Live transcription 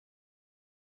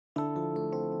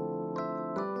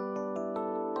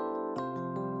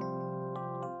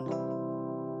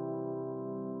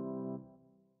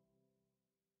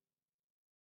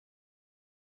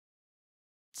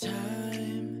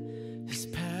Time has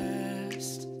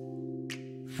passed,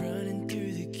 running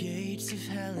through the gates of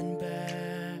hell and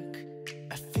back.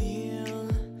 I feel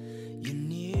you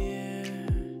near,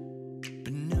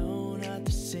 but no, not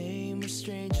the same, we're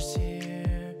strangers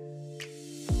here.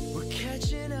 We're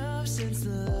catching up since the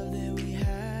love that we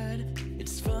had.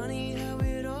 It's funny how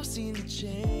it all seemed to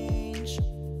change.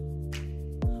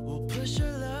 We'll push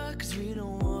our luck cause we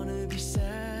don't wanna be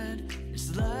sad.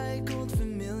 It's like old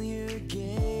familiar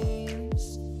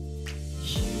games.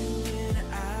 You and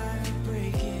I are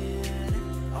breaking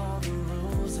all the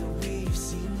rules that we've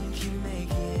seen to keep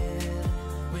making.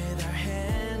 With our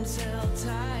hands held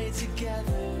tight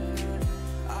together,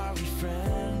 are we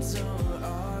friends or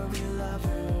are we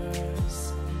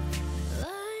lovers?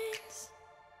 Lines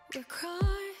were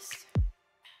crossed,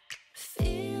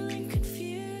 feeling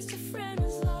confused, a friend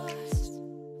was lost.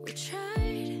 We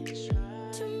tried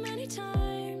too many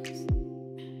times,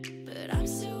 but I'm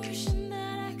still wishing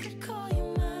that I could call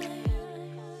you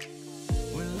mine.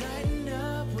 We're lighting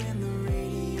up when the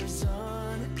radio's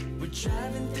on. We're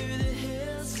driving through the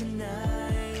hills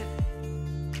tonight.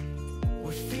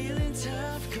 We're feeling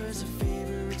tough cause our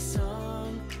favorite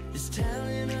song is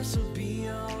telling us we'll be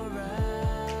alright.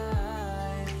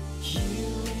 You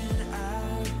and I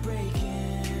are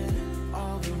breaking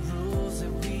all the rules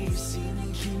that we've seen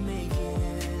and keep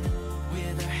making.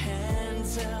 With our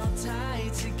hands held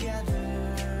tight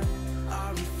together,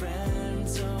 are we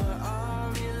friends or are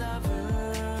we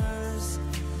lovers?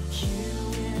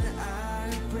 You and I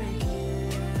are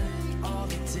breaking all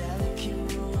the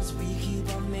delicate rules we keep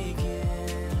on making.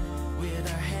 With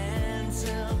our hands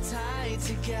held tight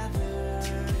together,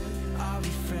 are we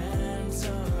friends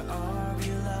or are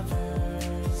we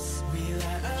lovers? We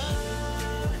light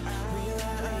up, we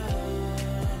light up,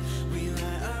 we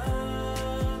light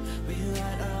up, we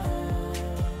light up,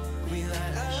 we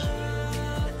light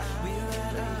up, we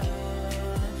light up,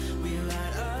 we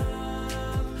light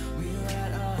up, we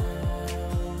light up.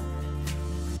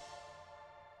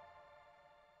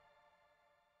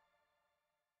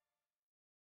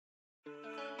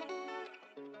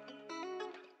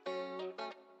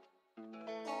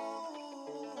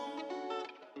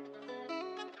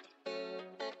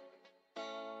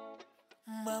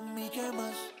 Mami, ¿qué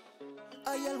más?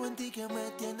 Hay algo en ti que me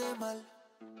tiene mal,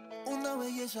 una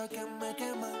belleza que me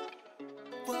quema.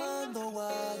 Cuando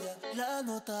vaya, la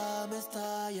nota me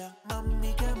estalla.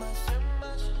 Mami, ¿qué más?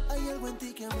 Hay algo en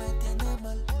ti que me tiene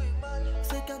mal,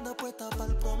 sé que anda puesta para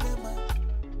el problema.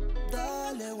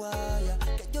 Dale, guaya,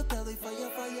 que yo te doy falla,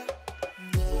 falla.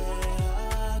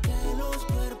 Deja que los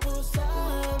cuerpos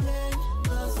hablen,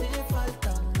 no hace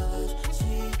falta más.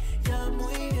 Sí, ya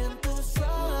muy bien tú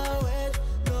sabes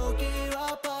lo que iba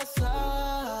a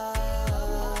pasar.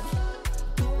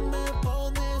 Tú me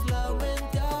pones la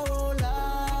mente a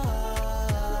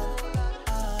volar.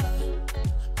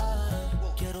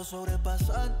 Quiero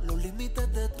sobrepasar los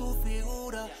límites de tu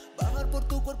figura, bajar por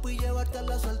tu cuerpo y llevarte a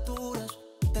las alturas.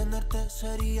 Tenerte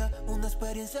sería una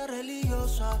experiencia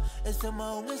religiosa, este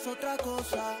maón es otra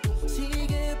cosa.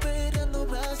 Sigue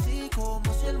peleándome así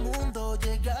como si el mundo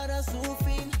llegara a su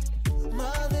fin.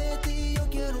 Más de ti yo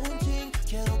quiero un chin,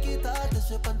 quiero quitarte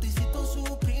ese panticito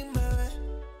Supreme, bebé.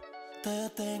 Te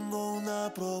tengo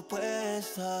una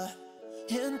propuesta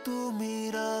y en tu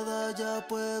mirada ya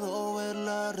puedo ver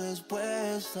la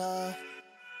respuesta.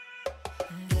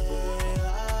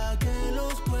 Deja que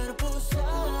los cuerpos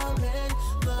hablen,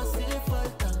 no hace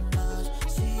falta más.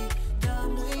 Sí, ya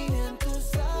muy bien tú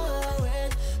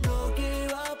sabes lo que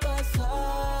va a pasar.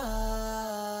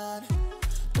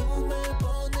 Tú me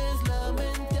pones la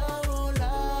mente a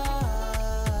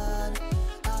volar.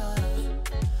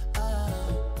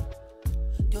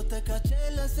 Yo te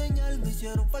caché la señal, no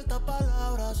hicieron falta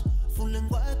palabras. Fue un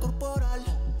lenguaje corporal,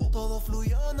 todo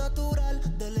fluyó natural.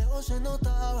 De lejos se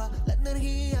notaba la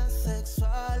energía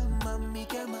sexual. Mami,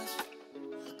 ¿qué más?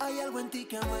 Hay algo en ti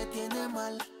que me tiene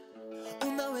mal,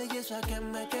 una belleza que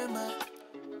me quema.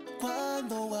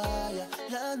 Cuando vaya,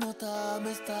 la nota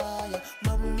me estalla.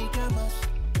 Mami, ¿qué más?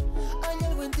 Hay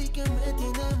algo en ti que me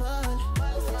tiene mal,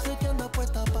 sé que anda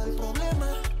puesta para el problema.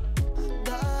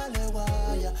 Dale,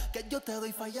 guaya, que yo te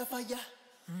doy falla, falla.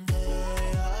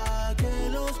 Deja que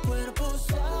los cuerpos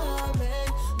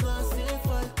hablen, no hace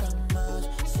falta más.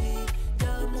 Sí,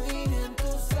 ya muy bien tú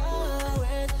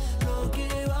sabes lo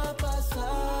que va a pasar.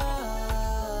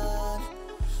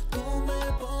 Tú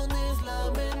me pones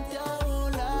la mente a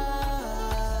volar.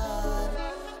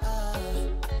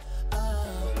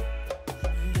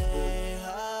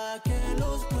 Deja que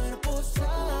los cuerpos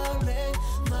hablen,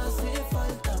 no hace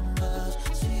falta más.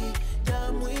 Sí,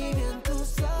 ya muy bien tú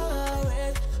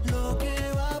sabes lo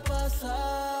que va a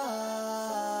pasar.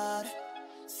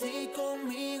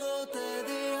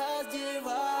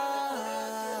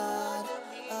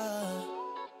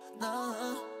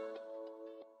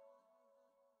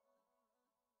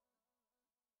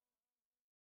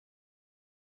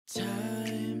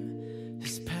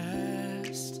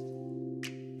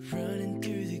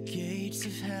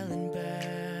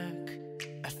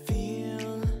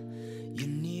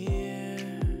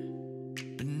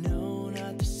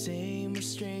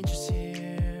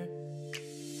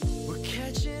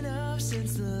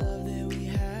 since the love that we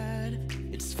had.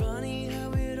 It's funny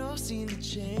how it all seemed to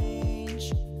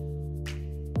change.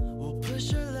 We'll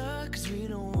push our luck cause we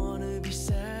don't wanna be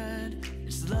sad.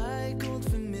 It's like old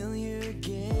familiar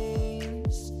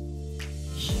games.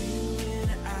 You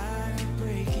and I are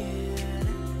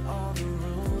breaking all the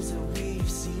rules that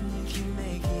we've seen you keep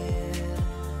making.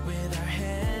 With our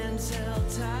hands held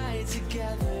tight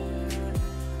together.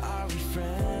 Are we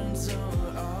friends or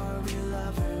are we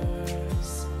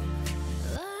lovers?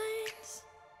 Lines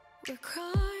were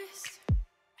crossed,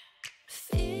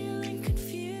 feeling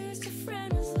confused, a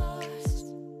friend was lost.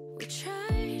 We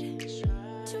tried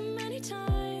too many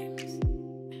times,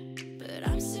 but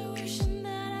I'm still wishing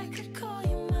that I could call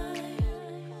you mine.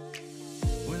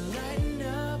 We're lighting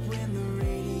up when the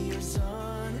radio's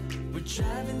on. We're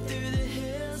driving through the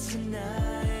hills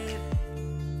tonight.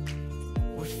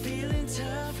 We're feeling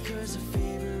tough cause our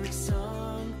favorite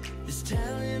song is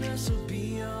telling us we'll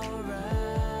be alright.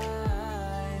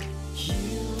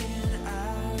 You and I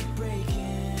are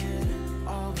breaking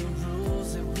all the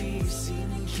rules that we've seen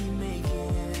you keep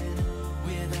making.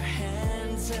 With our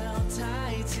hands held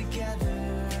tight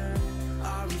together.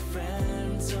 Are we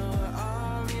friends or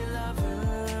are we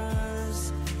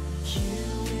lovers? You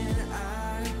and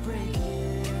I are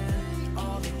breaking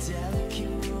all the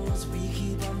delicate rules we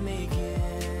keep on making.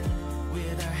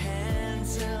 With our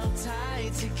hands held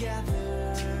tight together.